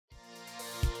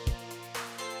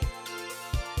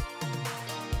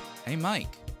Hey,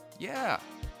 Mike. Yeah.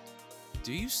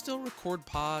 Do you still record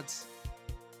pods?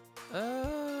 Oh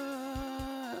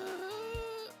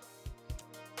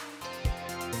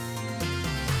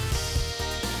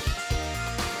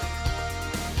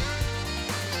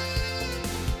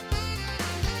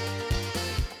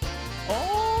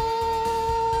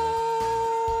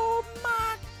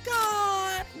my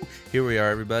God! Here we are,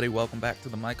 everybody. Welcome back to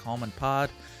the Mike Hallman Pod.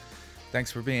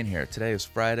 Thanks for being here. Today is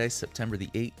Friday, September the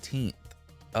 18th.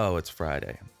 Oh, it's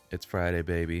Friday. It's Friday,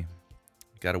 baby.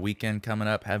 Got a weekend coming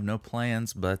up. Have no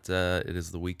plans, but it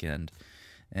is the weekend.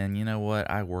 And you know what?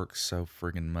 I work so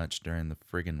friggin' much during the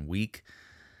friggin' week.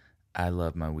 I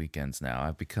love my weekends now.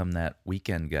 I've become that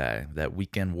weekend guy, that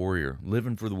weekend warrior,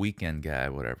 living for the weekend guy,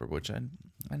 whatever, which I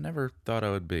never thought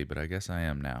I would be, but I guess I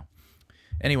am now.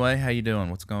 Anyway, how you doing?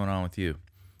 What's going on with you?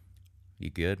 You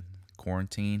good?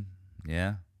 Quarantine?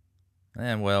 Yeah?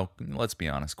 And well, let's be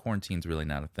honest, quarantine's really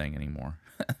not a thing anymore.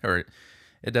 Or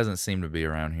it doesn't seem to be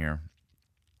around here.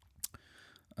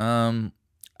 I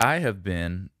have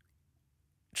been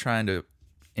trying to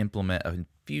implement a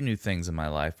few new things in my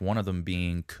life. One of them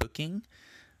being cooking.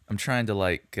 I'm trying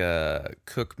to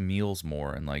cook meals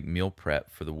more and like meal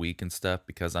prep for the week and stuff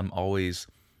because I'm always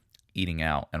eating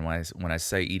out. And when I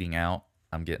say eating out,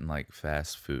 I'm getting like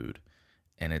fast food,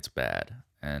 and it's bad.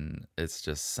 And it's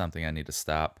just something I need to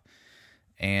stop.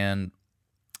 And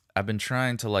I've been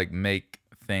trying to like make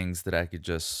things that I could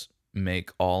just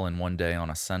make all in one day on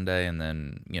a Sunday and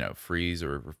then, freeze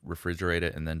or refrigerate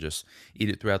it and then just eat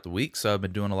it throughout the week. So I've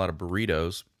been doing a lot of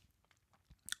burritos.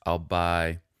 I'll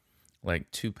buy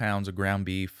like 2 pounds of ground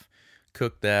beef,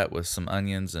 cook that with some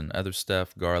onions and other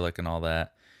stuff, garlic and all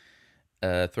that.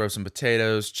 Throw some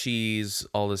potatoes, cheese,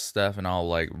 all this stuff, and I'll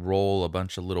like roll a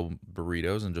bunch of little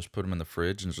burritos and just put them in the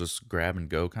fridge and just grab and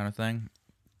go kind of thing.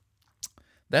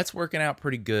 That's working out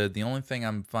pretty good. The only thing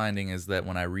I'm finding is that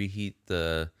when I reheat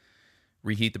the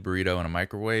burrito in a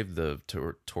microwave, the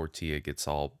tortilla gets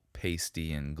all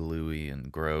pasty and gluey and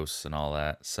gross and all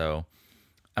that. So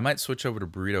I might switch over to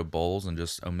burrito bowls and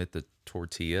just omit the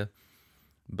tortilla.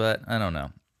 But I don't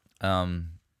know.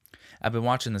 I've been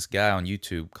watching this guy on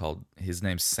YouTube his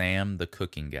name's Sam the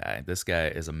Cooking Guy. This guy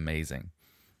is amazing.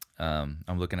 I'm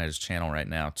looking at his channel right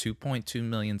now. 2.2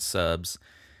 million subs.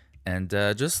 And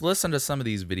just listen to some of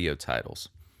these video titles.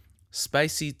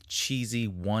 Spicy, cheesy,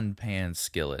 one-pan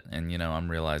skillet. And, I'm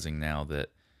realizing now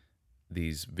that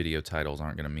these video titles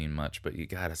aren't going to mean much, but you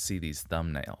got to see these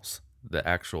thumbnails, the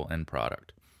actual end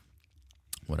product.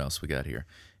 What else we got here?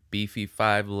 Beefy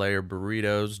 5-layer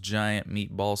burritos, giant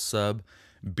meatball sub,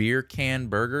 beer can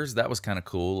burgers. That was kind of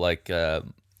cool. Like,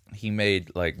 he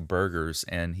made, like, burgers,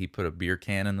 and he put a beer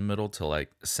can in the middle to, like,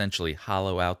 essentially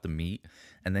hollow out the meat.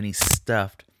 And then he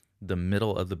stuffed the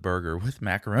middle of the burger with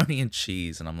macaroni and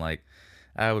cheese, and I'm like,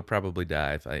 I would probably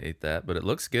die if I ate that, but it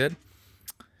looks good.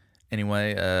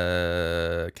 Anyway,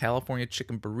 California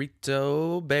chicken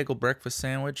burrito, bagel breakfast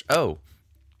sandwich. Oh,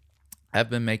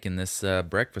 I've been making this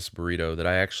breakfast burrito that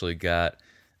I actually got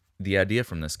the idea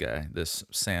from this guy, this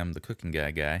Sam the Cooking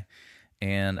Guy,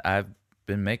 and I've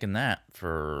been making that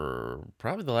for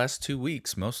probably the last 2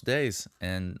 weeks, most days,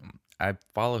 and I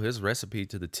follow his recipe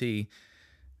to the T.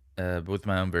 With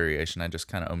my own variation, I just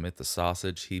kind of omit the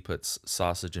sausage. He puts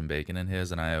sausage and bacon in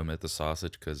his, and I omit the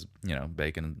sausage because,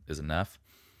 bacon is enough.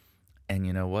 And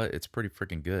you know what? It's pretty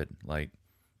freaking good. Like,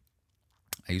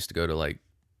 I used to go to,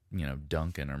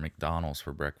 Dunkin' or McDonald's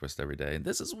for breakfast every day. And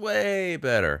this is way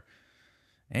better.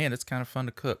 And it's kind of fun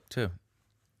to cook, too.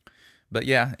 But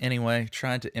yeah, anyway,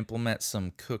 trying to implement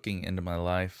some cooking into my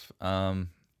life. Do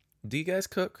you guys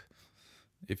cook?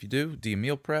 If you do you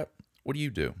meal prep? What do you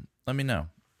do? Let me know.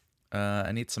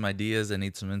 I need some ideas. I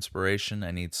need some inspiration.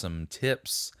 I need some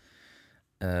tips.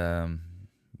 Yeah,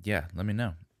 let me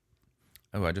know.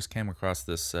 Oh, I just came across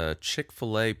this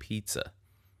Chick-fil-A pizza.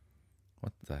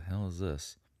 What the hell is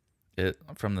this?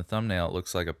 From the thumbnail, it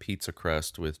looks like a pizza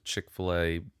crust with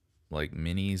Chick-fil-A like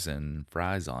minis and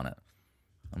fries on it.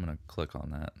 I'm going to click on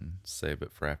that and save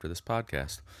it for after this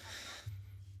podcast.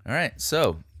 All right,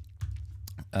 so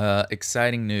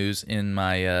exciting news in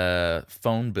my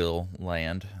phone bill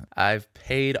land. I've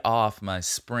paid off my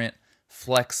Sprint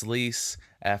Flex lease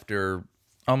after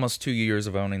almost 2 years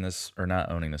of using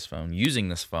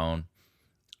this phone.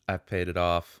 I've paid it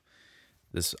off.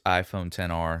 This iPhone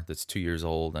XR that's 2 years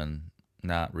old and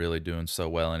not really doing so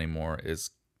well anymore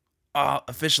is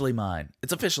officially mine.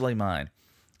 It's officially mine.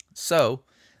 So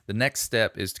the next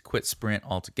step is to quit Sprint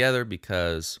altogether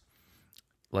because,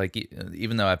 like,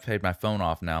 even though I've paid my phone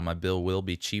off now, my bill will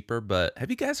be cheaper. But have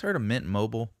you guys heard of Mint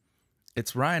Mobile?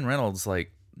 It's Ryan Reynolds'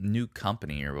 like new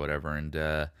company or whatever, and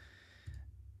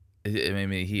I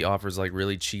mean, he offers like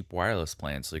really cheap wireless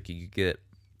plans. Like you could get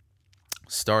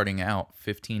starting out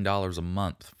 $15 a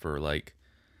month for like,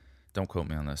 don't quote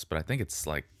me on this, but I think it's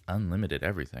like unlimited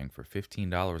everything for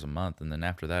 $15 a month, and then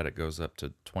after that it goes up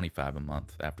to 25 a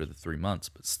month after the 3 months.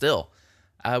 But still,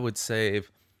 I would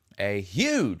save a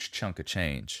huge chunk of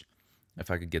change if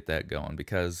I could get that going,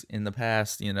 because in the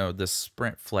past, this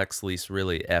Sprint Flex lease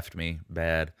really effed me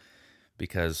bad,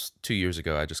 because 2 years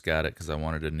ago I just got it because I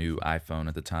wanted a new iPhone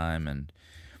at the time, and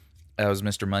I was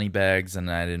Mr. Moneybags, and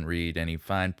I didn't read any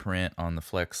fine print on the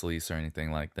flex lease or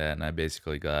anything like that, and I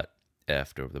basically got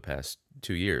effed over the past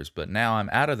 2 years. But now I'm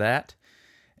out of that,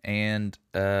 and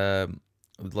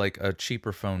like a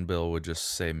cheaper phone bill would just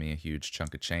save me a huge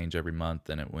chunk of change every month,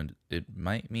 and it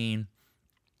might mean,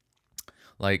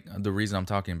 like, the reason I'm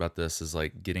talking about this is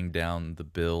like getting down the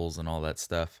bills and all that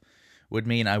stuff would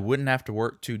mean I wouldn't have to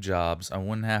work two jobs. I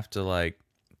wouldn't have to like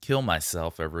kill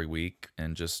myself every week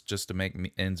and just to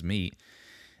make ends meet,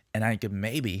 and I could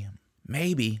maybe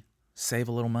save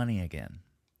a little money again,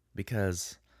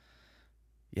 because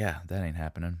yeah, that ain't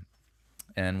happening.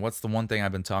 And what's the one thing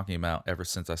I've been talking about ever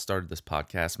since I started this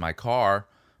podcast? My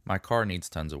car needs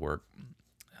tons of work.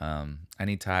 I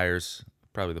need tires,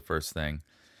 probably the first thing.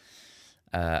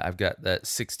 I've got that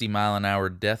 60 mile an hour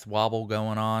death wobble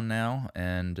going on now,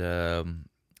 and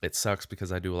it sucks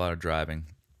because I do a lot of driving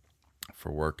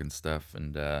for work and stuff,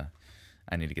 and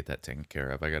I need to get that taken care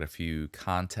of. I got a few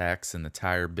contacts in the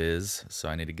tire biz, so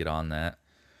I need to get on that.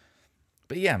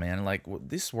 But yeah, man, like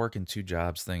this working two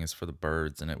jobs thing is for the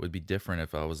birds, and it would be different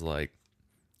if I was like,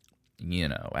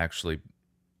 actually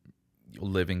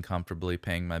living comfortably,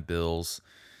 paying my bills,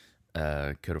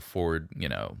 could afford,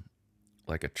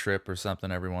 like a trip or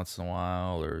something every once in a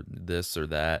while, or this or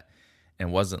that,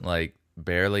 and wasn't like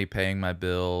barely paying my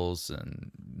bills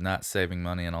and not saving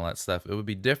money and all that stuff. It would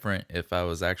be different if I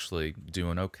was actually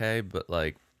doing okay, but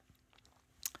like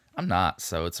I'm not,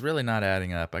 so it's really not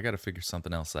adding up. I got to figure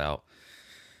something else out,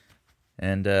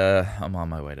 and I'm on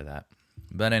my way to that.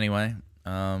 But anyway,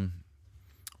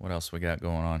 what else we got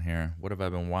going on here? What have I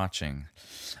been watching?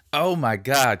 Oh my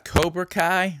God, Cobra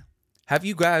Kai. Have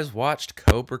you guys watched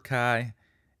Cobra Kai?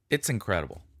 It's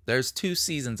incredible. There's 2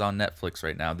 seasons on Netflix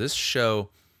right now. This show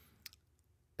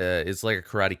is like a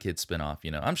Karate Kid spinoff.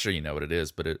 I'm sure you know what it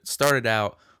is, but it started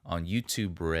out on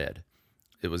YouTube Red.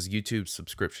 It was YouTube's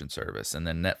subscription service, and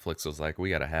then Netflix was like, we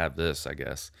got to have this, I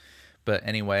guess. But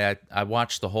anyway, I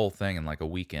watched the whole thing in like a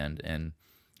weekend, and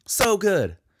so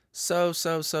good. So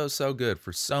good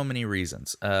for so many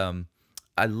reasons.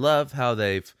 I love how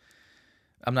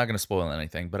I'm not going to spoil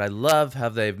anything, but I love how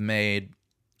they've made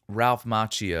Ralph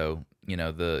Macchio,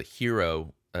 the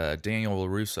hero, Daniel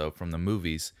LaRusso from the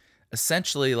movies,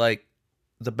 essentially like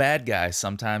the bad guy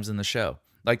sometimes in the show.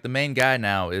 Like the main guy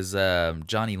now is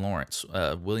Johnny Lawrence,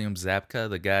 William Zabka,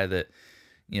 the guy that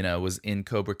was in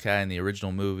Cobra Kai in the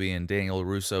original movie, and Daniel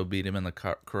LaRusso beat him in the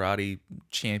karate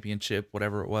championship,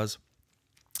 whatever it was.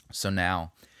 So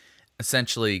now,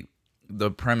 essentially,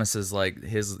 the premise is like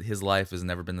his life has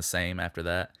never been the same after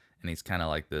that, and he's kind of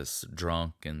like this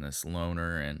drunk and this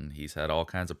loner, and he's had all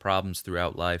kinds of problems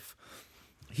throughout life.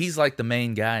 He's like the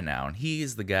main guy now, and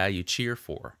he's the guy you cheer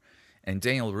for. And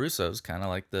Daniel Russo's kind of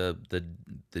like the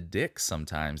dick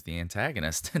sometimes, the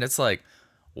antagonist, and it's like,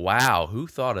 wow, who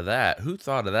thought of that? Who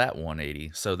thought of that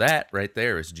 180? So that right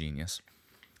there is genius.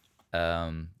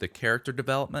 The character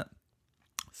development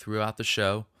throughout the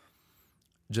show,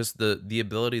 just the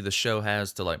ability the show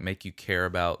has to like make you care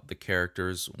about the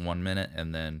characters 1 minute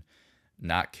and then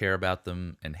not care about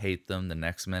them and hate them the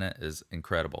next minute is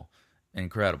incredible.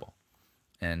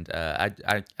 And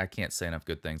I can't say enough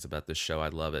good things about this show. I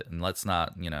love it. And let's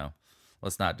not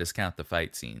discount the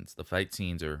fight scenes. The fight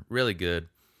scenes are really good,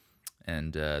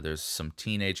 and there's some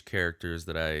teenage characters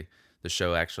that the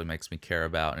show actually makes me care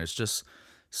about, and it's just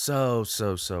so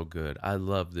good. I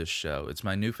love this show. It's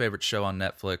my new favorite show on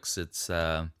Netflix. It's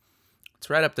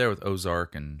right up there with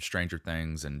Ozark and Stranger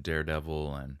Things and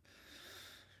Daredevil, and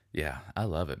yeah, I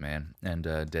love it, man. And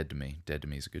Dead to Me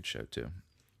is a good show too.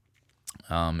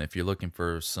 If you're looking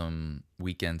for some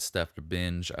weekend stuff to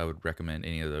binge, I would recommend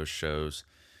any of those shows.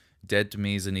 Dead to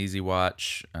Me is an easy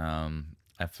watch.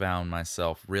 I found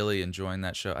myself really enjoying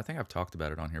that show. I think I've talked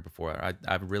about it on here before.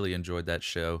 I've really enjoyed that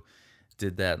show.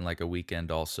 Did that in like a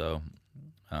weekend also.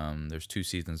 There's 2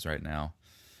 seasons right now.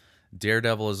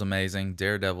 Daredevil is amazing.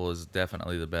 Daredevil is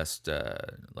definitely the best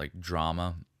like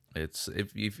drama. It's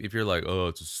if you're like, oh,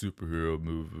 it's a superhero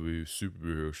movie,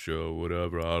 superhero show,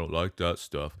 whatever, I don't like that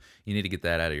stuff. You need to get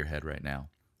that out of your head right now,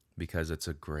 because it's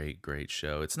a great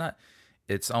show.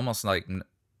 It's almost like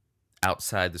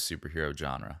outside the superhero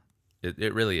genre.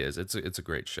 It really is. It's a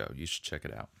great show. You should check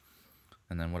it out.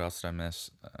 And then what else did I miss?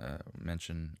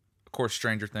 Mention, of course,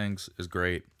 Stranger Things is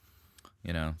great.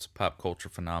 You know, it's a pop culture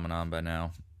phenomenon by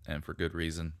now, and for good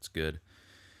reason. It's good.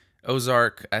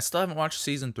 Ozark, I still haven't watched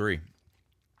season 3.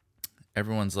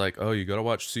 Everyone's like, "Oh, you gotta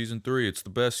watch season 3. It's the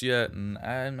best yet," and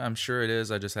I'm sure it is.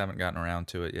 I just haven't gotten around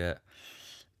to it yet.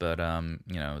 But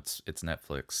you know, it's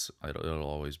Netflix. It'll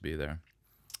always be there.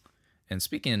 And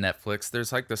speaking of Netflix,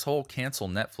 there's like this whole cancel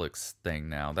Netflix thing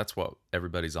now. That's what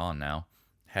everybody's on now.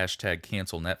 Hashtag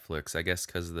cancel Netflix. I guess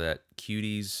because of that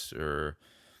cuties or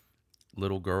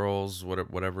little girls,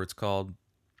 whatever it's called.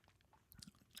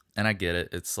 And I get it.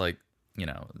 It's like, you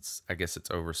know, I guess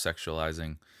it's over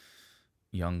sexualizing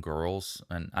young girls,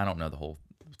 and I don't know the whole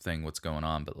thing, what's going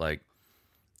on, but like,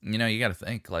 you know, you got to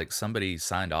think like somebody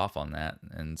signed off on that,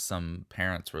 and some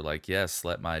parents were like, yes,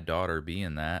 let my daughter be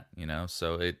in that, you know.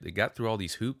 So it got through all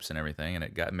these hoops and everything, and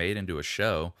it got made into a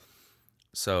show.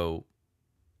 So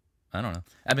I don't know.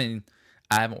 I mean,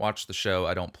 I haven't watched the show.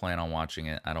 I don't plan on watching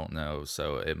it. I don't know.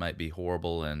 So it might be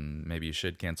horrible, and maybe you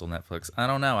should cancel Netflix. I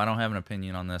don't know. I don't have an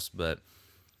opinion on this, but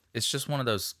it's just one of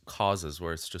those causes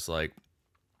where it's just like,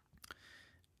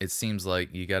 it seems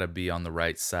like you got to be on the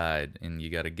right side, and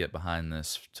you got to get behind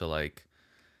this to, like,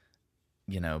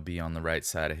 you know, be on the right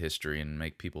side of history and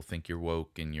make people think you're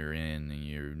woke and you're in and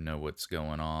you know what's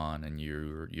going on and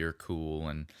you're cool.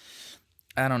 And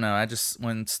I don't know. I just,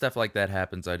 when stuff like that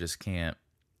happens, I just can't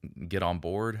get on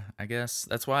board, I guess.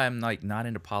 That's why I'm like not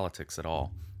into politics at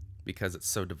all, because it's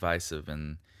so divisive,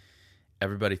 and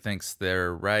everybody thinks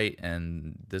they're right,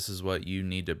 and this is what you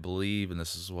need to believe, and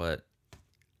this is what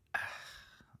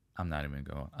I'm not even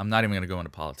going to go into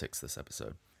politics this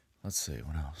episode. Let's see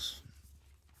what else.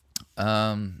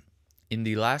 In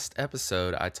the last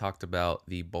episode, I talked about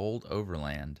the Bold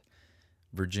Overland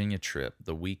Virginia trip,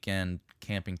 the weekend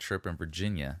camping trip in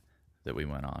Virginia that we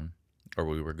went on, or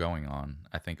we were going on.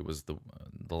 I think it was the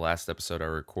last episode I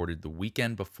recorded the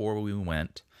weekend before we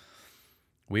went.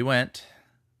 We went,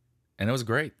 and it was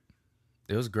great.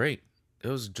 It was great. It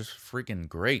was just freaking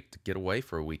great to get away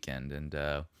for a weekend,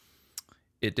 and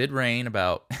it did rain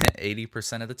about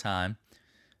 80% of the time,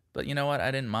 but you know what?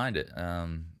 I didn't mind it. I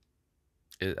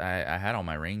had all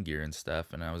my rain gear and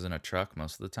stuff, and I was in a truck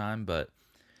most of the time, but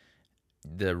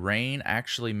the rain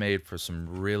actually made for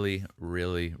some really,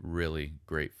 really, really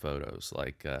great photos.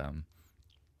 Like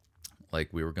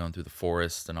we were going through the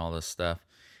forest and all this stuff.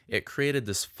 It created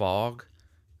this fog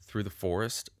through the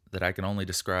forest that I can only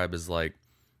describe as like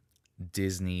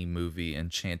Disney movie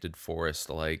enchanted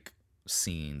forest like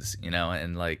scenes, you know,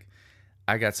 and like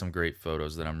I got some great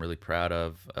photos that I'm really proud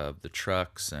of the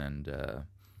trucks and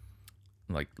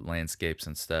like landscapes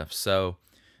and stuff. So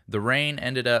the rain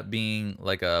ended up being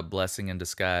like a blessing in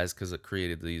disguise because it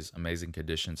created these amazing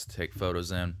conditions to take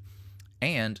photos in.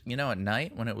 And you know, at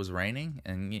night when it was raining,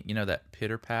 and you know that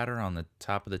pitter patter on the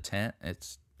top of the tent,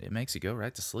 it makes you go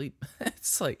right to sleep.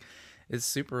 It's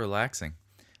super relaxing.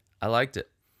 I liked it,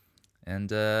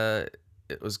 and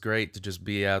it was great to just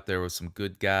be out there with some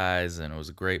good guys, and it was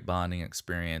a great bonding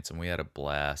experience, and we had a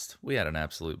blast. We had an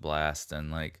absolute blast,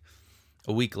 and like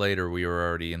a week later, we were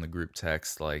already in the group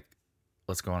text like,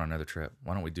 let's go on another trip.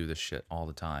 Why don't we do this shit all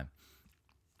the time?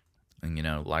 And you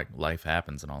know, like life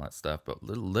happens and all that stuff, but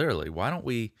literally, why don't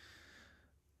we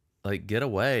like get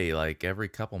away like every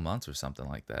couple months or something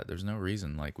like that? There's no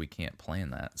reason like we can't plan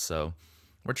that. So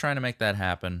we're trying to make that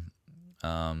happen.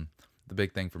 The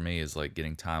big thing for me is like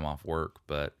getting time off work,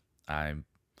 but I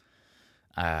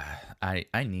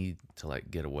need to like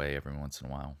get away every once in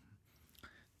a while.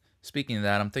 Speaking of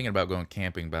that, I'm thinking about going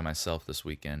camping by myself this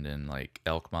weekend in like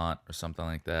Elkmont or something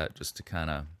like that, just to kind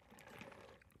of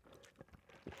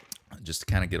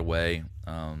get away.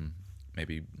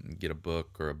 Maybe get a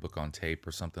book or a book on tape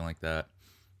or something like that.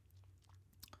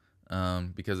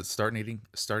 Because it's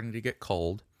starting to get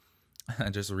cold. I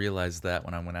just realized that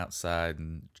when I went outside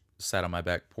and sat on my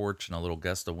back porch and a little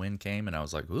gust of wind came, and I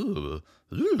was like, ooh,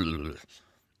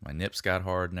 my nips got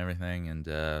hard and everything, and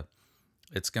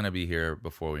it's gonna be here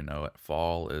before we know it.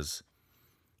 Fall is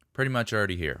pretty much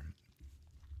already here.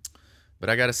 But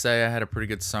I gotta say, I had a pretty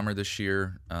good summer this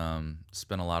year.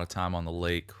 Spent a lot of time on the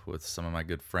lake with some of my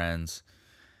good friends.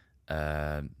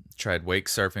 Uh, Tried wake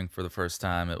surfing for the first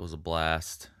time. It was a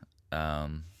blast.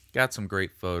 Got some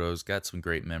great photos. Got some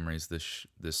great memories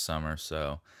this summer.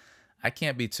 So I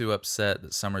can't be too upset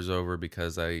that summer's over,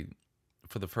 because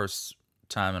for the first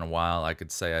time in a while, I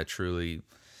could say I truly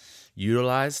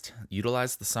utilized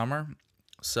the summer.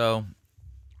 So,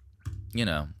 you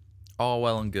know, all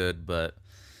well and good, but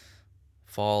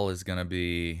fall is going to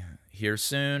be here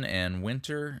soon, and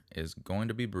winter is going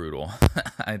to be brutal.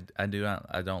 I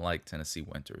don't like Tennessee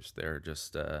winters. They're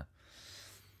just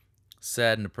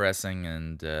sad and depressing,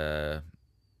 and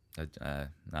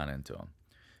not into them.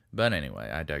 But anyway,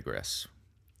 I digress.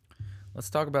 Let's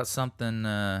talk about something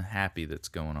happy that's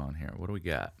going on here. What do we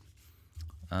got?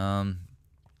 Um,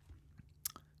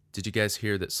 did you guys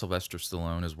hear that Sylvester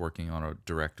Stallone is working on a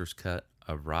director's cut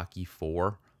of Rocky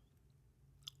 4?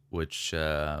 Which,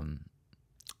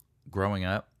 growing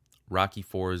up, Rocky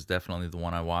 4 is definitely the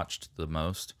one I watched the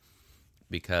most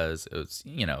because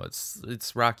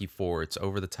it's Rocky 4. It's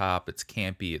over the top, it's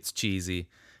campy, it's cheesy,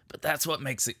 but that's what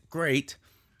makes it great.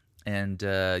 And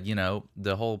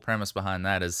the whole premise behind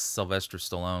that is Sylvester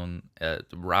Stallone,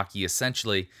 Rocky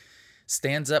essentially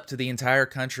stands up to the entire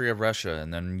country of Russia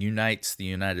and then unites the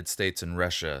United States and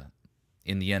Russia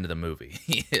in the end of the movie.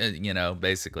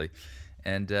 Basically.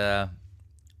 And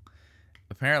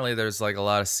apparently there's like a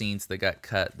lot of scenes that got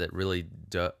cut that really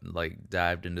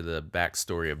dived into the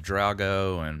backstory of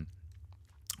Drago and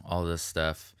all this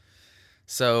stuff.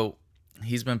 So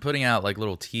he's been putting out like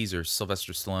little teasers.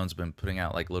 Sylvester Stallone's been putting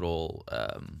out like little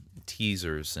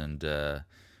teasers and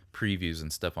previews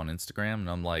and stuff on Instagram, and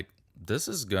I'm like, this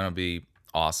is gonna be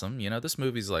awesome. This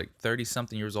movie's like 30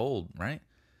 something years old, right?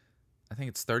 I think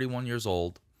it's 31 years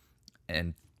old,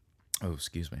 and oh,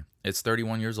 excuse me, it's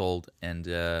 31 years old, and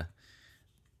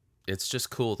it's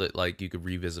just cool that like you could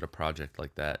revisit a project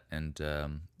like that, and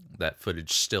that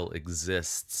footage still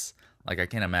exists. Like, I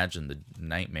can't imagine the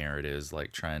nightmare it is,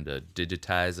 like trying to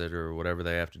digitize it or whatever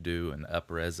they have to do and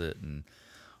up-res it and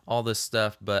all this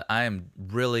stuff. But I am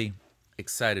really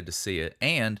excited to see it,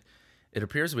 and it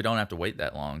appears we don't have to wait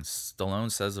that long.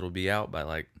 Stallone says it'll be out by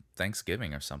like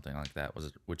Thanksgiving or something like that,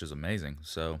 which is amazing.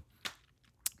 So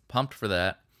pumped for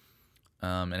that.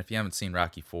 And if you haven't seen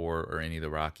Rocky 4 or any of the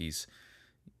Rockies,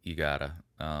 you gotta.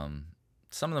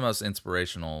 Some of the most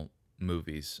inspirational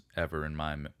movies ever in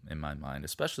my mind,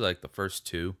 especially like the first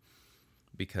two,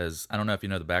 because I don't know if you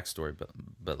know the backstory,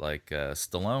 but like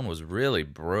Stallone was really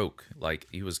broke. Like,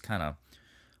 he was kind of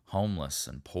homeless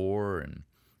and poor, and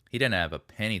he didn't have a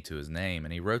penny to his name,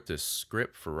 and he wrote this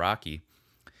script for Rocky.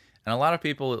 And a lot of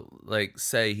people like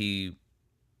say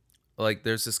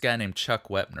there's this guy named Chuck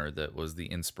Wepner that was the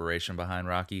inspiration behind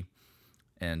Rocky,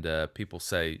 and people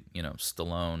say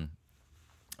Stallone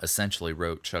essentially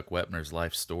wrote Chuck Wepner's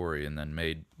life story and then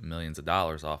made millions of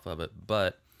dollars off of it.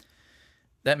 But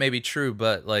that may be true,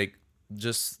 but like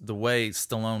just the way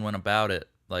Stallone went about it,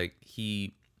 like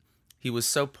he was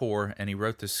so poor and he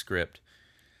wrote this script,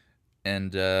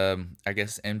 and I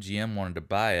guess MGM wanted to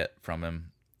buy it from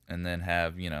him and then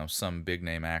have some big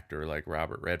name actor like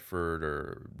Robert Redford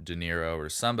or De Niro or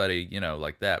somebody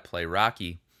like that play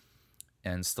Rocky.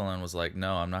 And Stallone was like,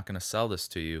 no, I'm not going to sell this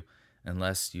to you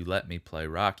unless you let me play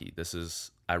Rocky.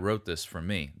 I wrote this for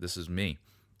me. This is me.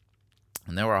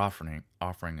 And they were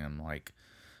offering him like,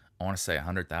 I want to say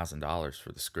 $100,000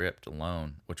 for the script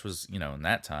alone, which was, in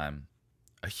that time,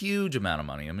 a huge amount of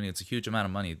money. I mean, it's a huge amount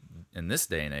of money in this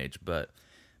day and age, but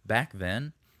back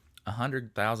then,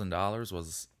 $100,000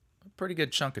 was a pretty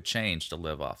good chunk of change to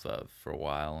live off of for a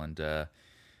while. And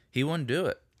he wouldn't do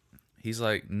it. He's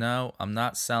like, no, I'm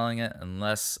not selling it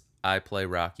unless I play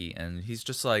Rocky. And he's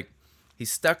just like, he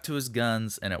stuck to his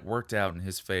guns, and it worked out in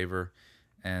his favor.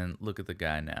 And look at the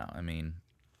guy now. I mean,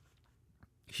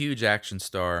 huge action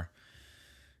star.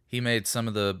 He made some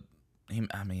of the,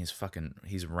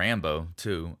 he's Rambo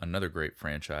too, another great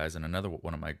franchise, and another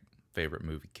one of my favorite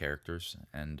movie characters.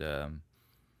 And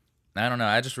I don't know,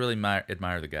 I just really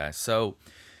admire the guy. So,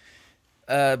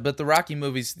 but the Rocky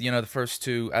movies, the first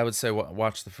two, I would say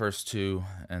watch the first two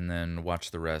and then watch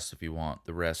the rest if you want.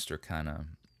 The rest are kind of,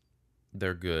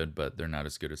 they're good, but they're not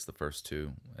as good as the first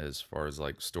two as far as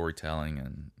like storytelling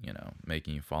and,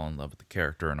 making you fall in love with the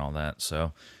character and all that.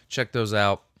 So check those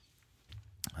out.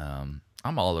 I'm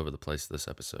all over the place this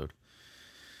episode.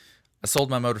 I sold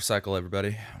my motorcycle,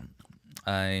 everybody.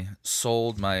 I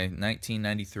sold my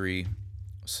 1993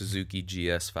 Suzuki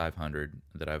GS 500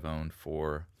 that I've owned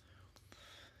for,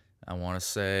 I want to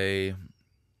say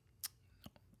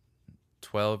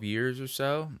 12 years or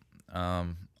so.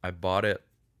 I bought it,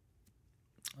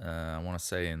 I want to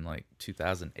say in like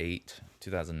 2008,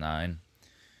 2009.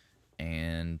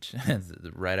 And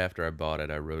right after I bought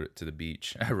it, I rode it to the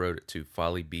beach. I rode it to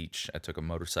Folly Beach. I took a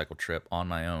motorcycle trip on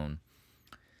my own.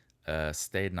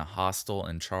 Stayed in a hostel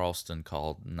in Charleston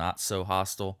called Not So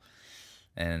Hostel.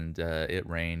 And it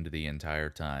rained the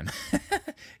entire time.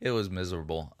 It was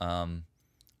miserable.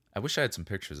 I wish I had some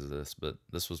pictures of this, but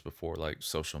this was before like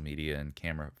social media and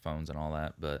camera phones and all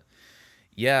that. But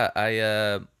yeah,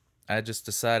 I just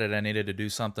decided I needed to do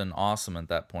something awesome at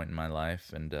that point in my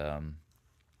life, and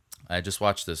I just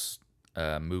watched this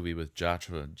movie with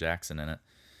Joshua Jackson in it,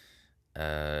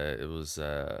 It was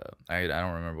I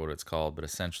don't remember what it's called, but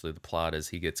essentially the plot is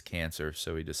he gets cancer,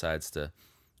 so he decides to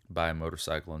buy a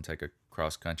motorcycle and take a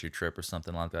cross country trip or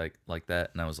something like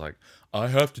that. And I was like, I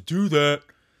have to do that.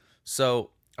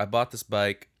 So I bought this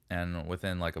bike, and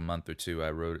within like a month or two,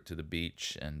 I rode it to the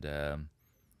beach, and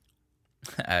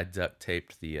I duct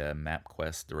taped the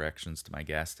MapQuest directions to my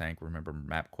gas tank. Remember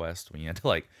MapQuest when you had to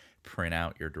like print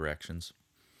out your directions?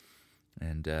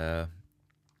 And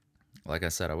like I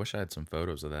said, I wish I had some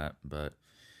photos of that, but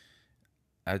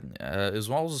as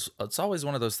well as it's always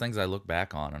one of those things I look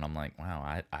back on and I'm like,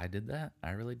 wow, I did that.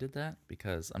 I really did that,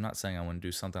 because I'm not saying I wouldn't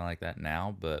do something like that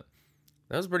now, but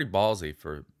that was pretty ballsy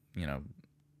for, you know,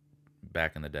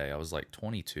 back in the day. I was like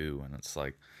 22, and it's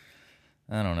like,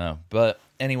 I don't know. But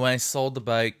anyway, sold the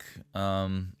bike. I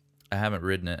haven't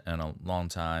ridden it in a long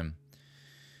time.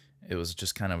 It was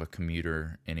just kind of a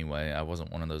commuter anyway. I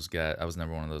wasn't one of those guys. I was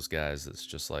never one of those guys that's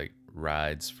just like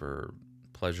rides for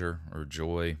pleasure or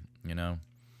joy, you know.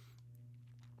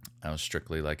 I was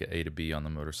strictly like a to B on the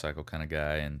motorcycle kind of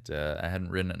guy, and I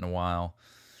hadn't ridden it in a while.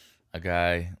 A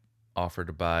guy offered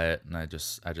to buy it, and I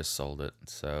just sold it.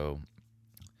 So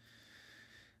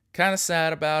kind of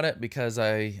sad about it, because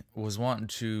I was wanting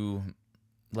to,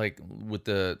 like, with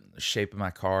the shape of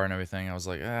my car and everything, I was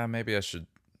like, maybe I should,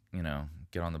 you know,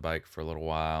 get on the bike for a little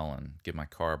while and give my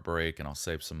car a break, and I'll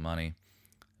save some money.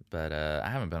 But I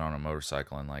haven't been on a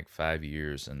motorcycle in like 5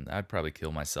 years, and I'd probably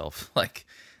kill myself. Like,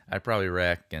 I'd probably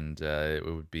wreck, and it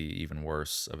would be even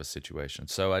worse of a situation.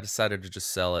 So I decided to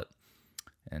just sell it,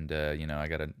 and you know,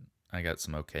 I got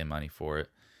some okay money for it,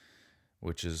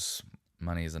 which is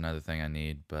money is another thing I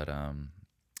need. But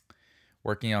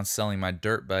working on selling my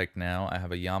dirt bike now. I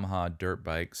have a Yamaha dirt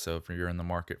bike, so if you're in the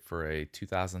market for a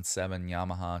 2007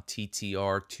 Yamaha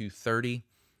TTR 230,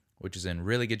 which is in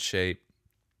really good shape,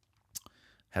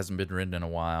 hasn't been ridden in a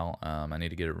while. I need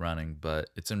to get it running, but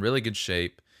it's in really good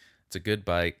shape. It's a good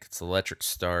bike. It's electric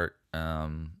start,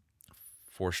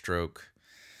 4-stroke.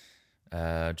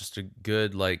 Just a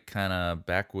good, like, kind of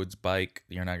backwoods bike.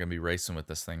 You're not gonna be racing with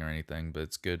this thing or anything, but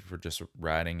it's good for just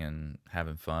riding and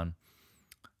having fun.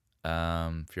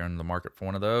 If you're in the market for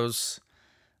one of those,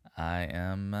 I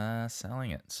am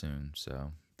selling it soon.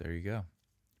 So there you go.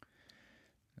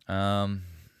 Um,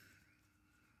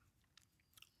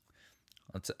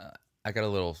 let's. I got a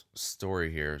little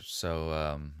story here.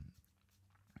 So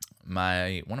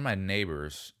my one of my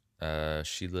neighbors,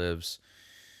 she lives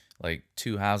like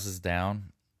two houses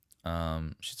down.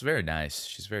 She's very nice.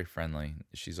 She's very friendly.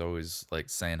 She's always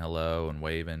like saying hello and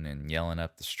waving and yelling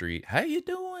up the street, "How you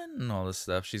doing?" and all this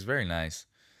stuff. She's very nice.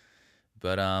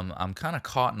 But I'm kind of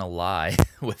caught in a lie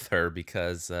with her,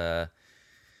 because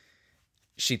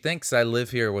she thinks I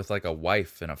live here with like a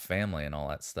wife and a family and all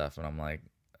that stuff, and I'm like,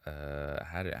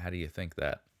 how do you think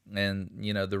that? And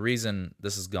you know, the reason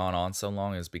this has gone on so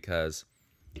long is because,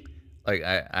 like,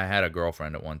 I had a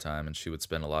girlfriend at one time, and she would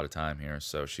spend a lot of time here,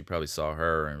 so she probably saw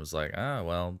her and was like, oh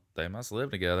well, they must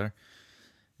live together.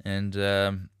 And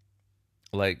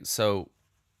like, so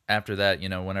after that, you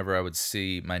know, whenever I would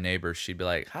see my neighbor, she'd be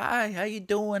like, "Hi, how you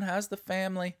doing? How's the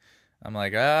family?" I'm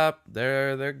like,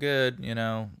 they're good, you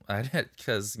know. I did,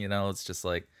 because you know, it's just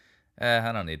like,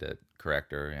 I don't need to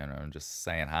correct her, you know. I'm just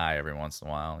saying hi every once in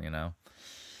a while, you know.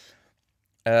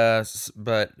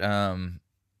 But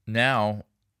now,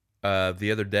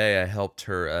 the other day I helped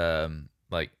her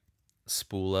like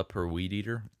spool up her weed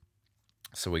eater.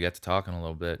 So we got to talking a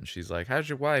little bit, and she's like, "How's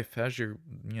your wife? How's your,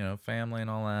 you know, family and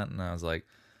all that?" And I was like,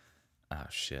 oh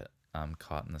shit, I'm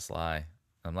caught in this lie.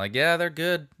 I'm like, yeah, they're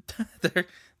good.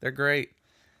 They're great.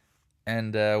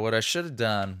 And what I should have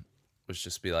done was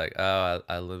just be like, oh,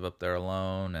 I live up there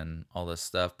alone and all this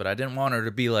stuff. But I didn't want her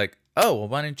to be like, oh, well,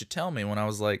 why didn't you tell me, when I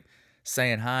was like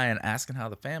saying hi and asking how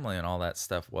the family and all that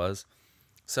stuff was.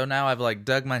 So now I've like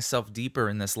dug myself deeper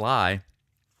in this lie,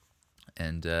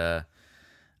 and I'm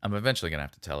eventually gonna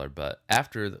have to tell her. But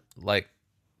after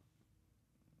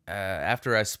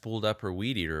I spooled up her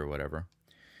weed eater or whatever,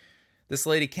 this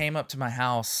lady came up to my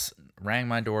house, rang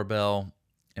my doorbell,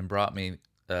 and brought me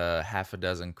half a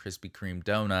dozen Krispy Kreme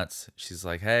donuts. She's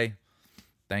like, "Hey,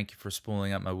 thank you for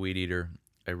spooling up my weed eater.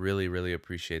 I really, really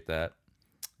appreciate that.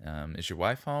 Is your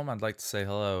wife home? I'd like to say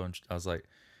hello." And I was like,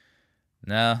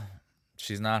 "No,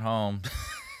 she's not home.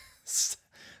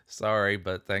 Sorry,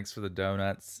 but thanks for the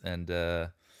donuts." And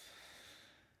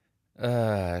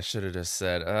I should have just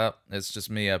said, "Oh, it's just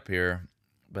me up here."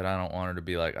 But I don't want her to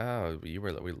be like, "Oh,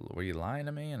 were you lying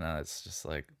to me?" And it's just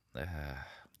like,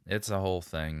 it's a whole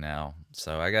thing now.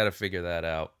 So I got to figure that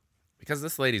out, because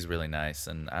this lady's really nice,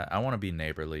 and I want to be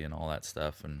neighborly and all that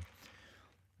stuff. And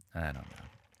I don't know.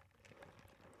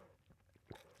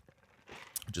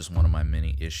 Just one of my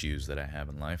many issues that I have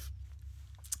in life.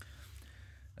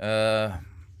 Uh,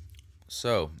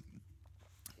 so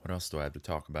what else do I have to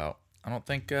talk about? I don't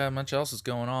think much else is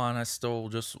going on. I still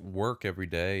just work every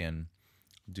day and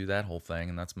do that whole thing,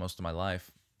 and that's most of my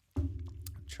life.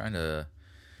 Trying to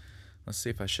let's see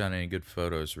if I shot any good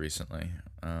photos recently.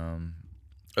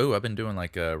 Oh, I've been doing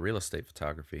like real estate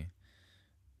photography.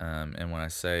 And when I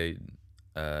say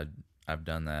uh, I've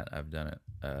done that, I've done it.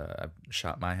 I've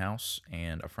shot my house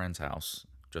and a friend's house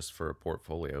just for a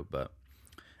portfolio, but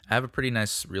I have a pretty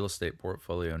nice real estate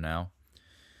portfolio now,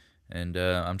 and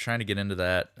I'm trying to get into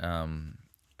that.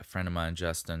 A friend of mine,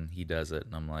 Justin, he does it,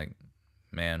 and I'm like,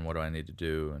 man, what do I need to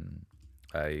do? And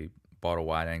I bought a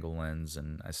wide angle lens,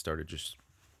 and I started just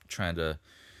trying to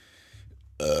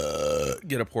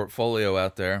get a portfolio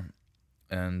out there.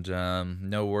 And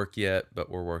no work yet, but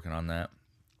we're working on that.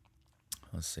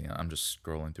 Let's see. I'm just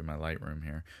scrolling through my Lightroom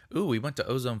here. Ooh, we went to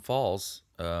Ozone Falls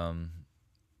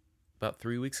about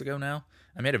 3 weeks ago now.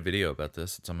 I made a video about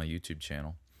this. It's on my YouTube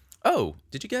channel. Oh,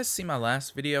 did you guys see my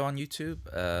last video on YouTube?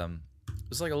 It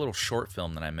was like a little short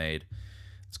film that I made.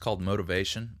 It's called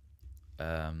Motivation.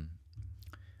 I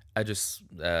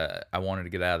wanted to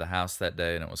get out of the house that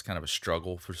day, and it was kind of a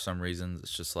struggle for some reasons.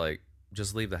 It's just like,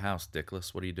 just leave the house,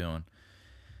 Dickless. What are you doing?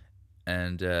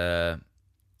 And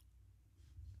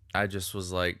I just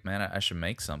was like, man, I should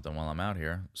make something while I'm out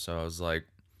here. So I was like,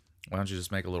 why don't you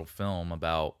just make a little film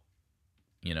about,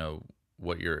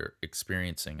 what you're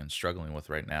experiencing and struggling with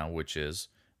right now, which is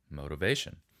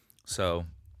motivation. So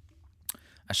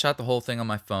I shot the whole thing on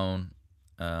my phone.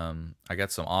 I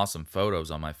got some awesome photos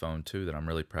on my phone too that I'm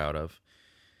really proud of.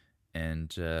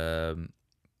 And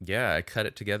yeah, I cut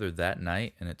it together that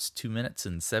night, and it's 2 minutes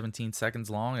and 17 seconds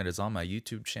long. It is on my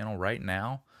YouTube channel right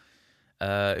now.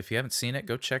 If you haven't seen it,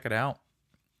 go check it out.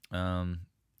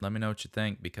 Let me know what you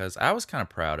think, because I was kind of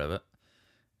proud of it.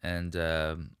 And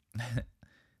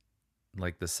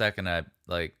like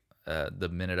the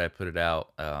minute I put it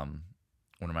out,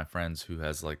 one of my friends who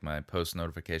has like my post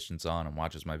notifications on and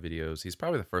watches my videos, he's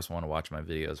probably the first one to watch my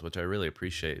videos, which I really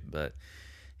appreciate. But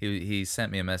he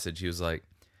sent me a message. He was like,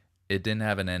 it didn't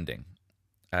have an ending.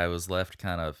 I was left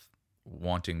kind of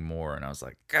wanting more, and I was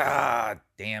like, God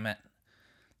damn it.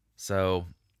 So,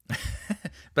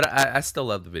 but I still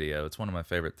love the video. It's one of my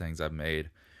favorite things I've made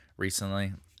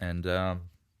recently, and I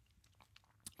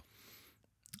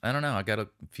don't know. I got a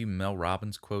few Mel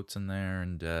Robbins quotes in there,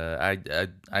 and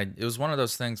it was one of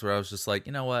those things where I was just like,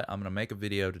 you know what? I'm gonna make a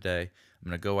video today. I'm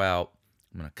gonna go out.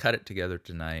 I'm gonna cut it together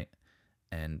tonight,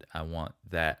 and I want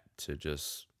that to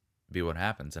just be what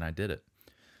happens, and I did it.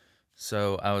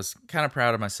 So I was kind of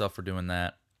proud of myself for doing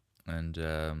that, and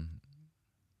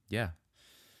yeah,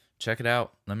 check it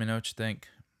out. Let me know what you think.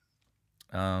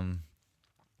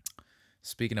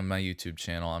 Speaking of my YouTube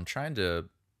channel, I'm trying to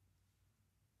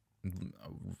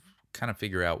kind of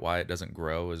figure out why it doesn't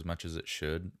grow as much as it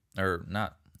should, or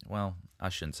not. Well, I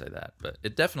shouldn't say that, but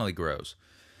it definitely grows.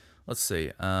 Let's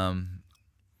see.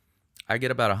 I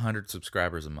get about 100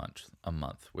 subscribers a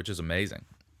month, which is amazing,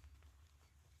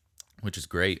 which is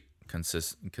great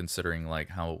considering like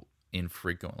how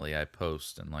infrequently I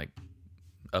post and like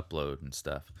upload and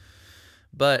stuff.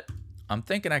 But I'm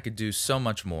thinking I could do so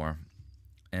much more,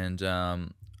 and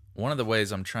one of the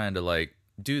ways I'm trying to like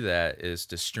do that is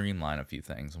to streamline a few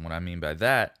things. And what I mean by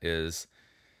that is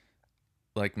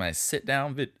like my sit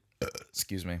down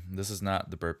excuse me, this is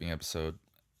not the burping episode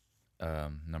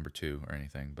number 2 or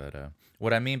anything, but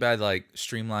what I mean by like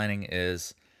streamlining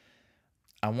is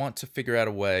I want to figure out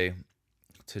a way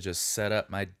to just set up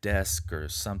my desk or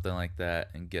something like that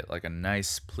and get like a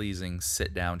nice pleasing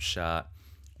sit down shot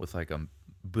with like a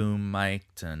boom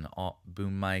mic and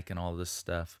all this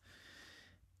stuff.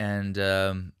 And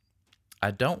I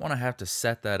don't want to have to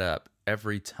set that up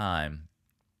every time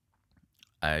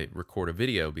I record a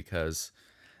video, because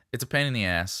it's a pain in the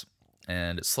ass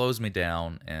and it slows me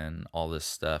down and all this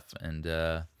stuff. And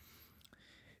the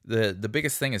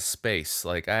biggest thing is space.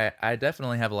 Like I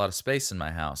definitely have a lot of space in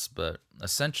my house, but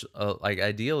essentially, like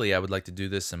ideally, I would like to do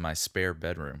this in my spare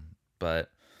bedroom.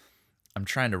 But I'm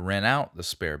trying to rent out the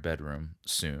spare bedroom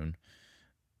soon,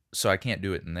 so I can't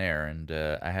do it in there. And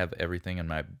I have everything in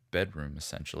my bedroom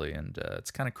essentially, and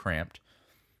it's kind of cramped.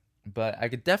 But I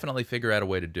could definitely figure out a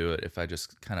way to do it if I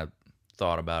just kind of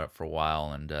thought about it for a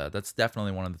while. And that's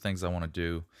definitely one of the things I want to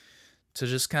do, to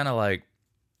just kind of like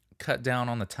cut down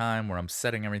on the time where I'm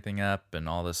setting everything up and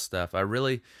all this stuff. I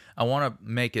want to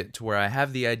make it to where I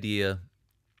have the idea.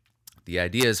 The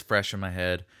idea is fresh in my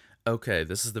head. Okay,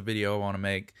 this is the video I want to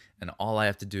make, and all I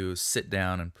have to do is sit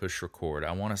down and push record.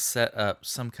 I want to set up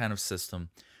some kind of system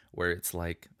where it's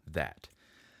like that.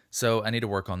 So I need to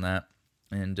work on that.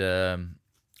 And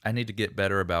I need to get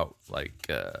better about like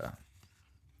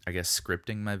I guess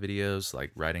scripting my videos,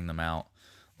 like writing them out.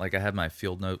 Like I have my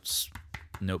field notes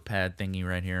notepad thingy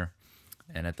right here,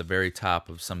 and at the very top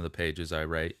of some of the pages I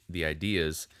write the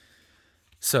ideas.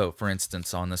 So, for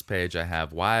instance, on this page I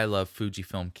have why I love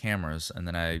Fujifilm cameras, and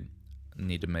then I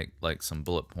need to make like some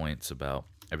bullet points about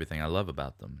everything I love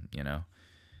about them, you know.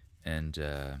 And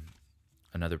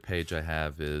another page I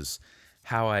have is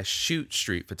how I shoot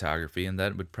street photography, and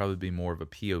that would probably be more of a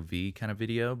POV kind of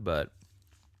video, but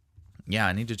yeah,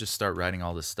 I need to just start writing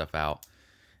all this stuff out.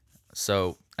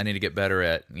 So I need to get better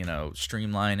at, you know,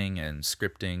 streamlining and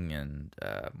scripting and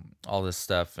all this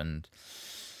stuff. And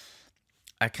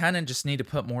I kind of just need to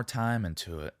put more time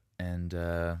into it. And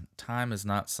time is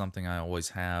not something I always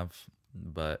have,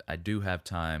 but I do have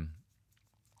time.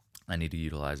 I need to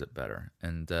utilize it better.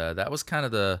 And that was kind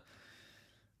of the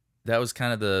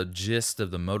gist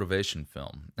of the motivation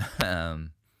film.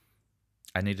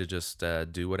 I need to just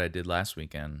do what I did last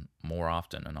weekend more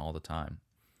often and all the time,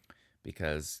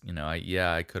 because you know,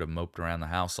 I could have moped around the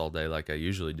house all day like I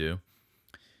usually do,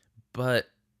 but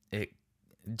it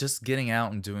just getting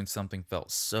out and doing something felt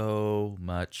so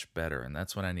much better, and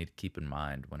that's what I need to keep in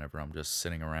mind whenever I'm just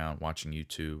sitting around watching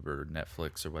YouTube or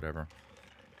Netflix or whatever.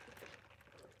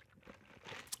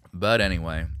 But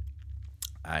anyway,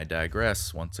 I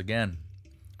digress once again.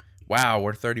 Wow,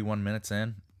 we're 31 minutes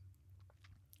in.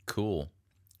 Cool.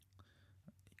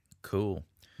 Cool.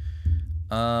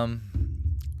 Um,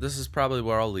 this is probably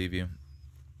where I'll leave you.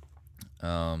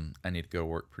 I need to go to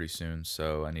work pretty soon,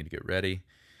 so I need to get ready.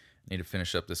 I need to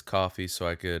finish up this coffee so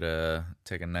I could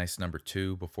take a nice number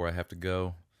 2 before I have to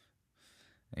go.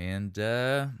 And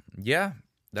yeah,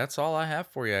 that's all I have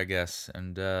for you, I guess.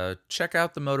 And check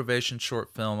out the motivation short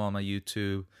film on my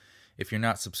YouTube. If you're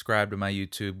not subscribed to my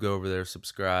YouTube, go over there,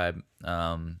 subscribe.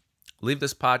 Leave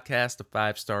this podcast a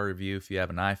 5-star review. If you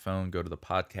have an iPhone, go to the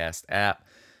podcast app.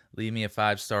 Leave me a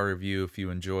 5-star review if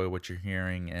you enjoy what you're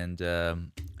hearing. And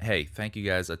hey, thank you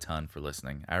guys a ton for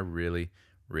listening. I really,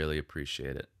 really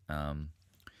appreciate it.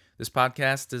 This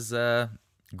podcast is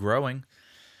growing,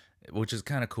 which is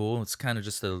kind of cool. It's kind of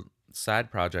just a side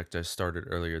project I started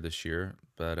earlier this year.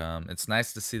 But it's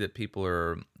nice to see that people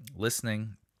are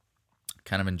listening,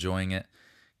 kind of enjoying it,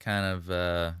 kind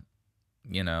of,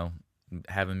 you know,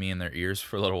 having me in their ears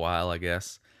for a little while, I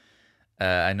guess.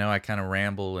 I know I kind of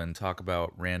ramble and talk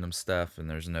about random stuff, and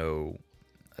there's no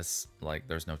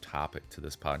topic to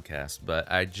this podcast, but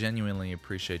I genuinely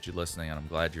appreciate you listening, and I'm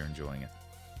glad you're enjoying it.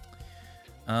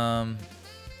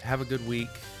 Have a good week,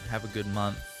 have a good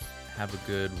month, have a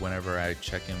good whenever I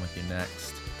check in with you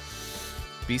next.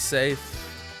 Be safe,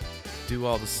 do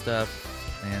all the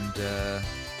stuff, and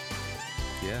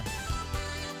yeah,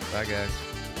 bye guys.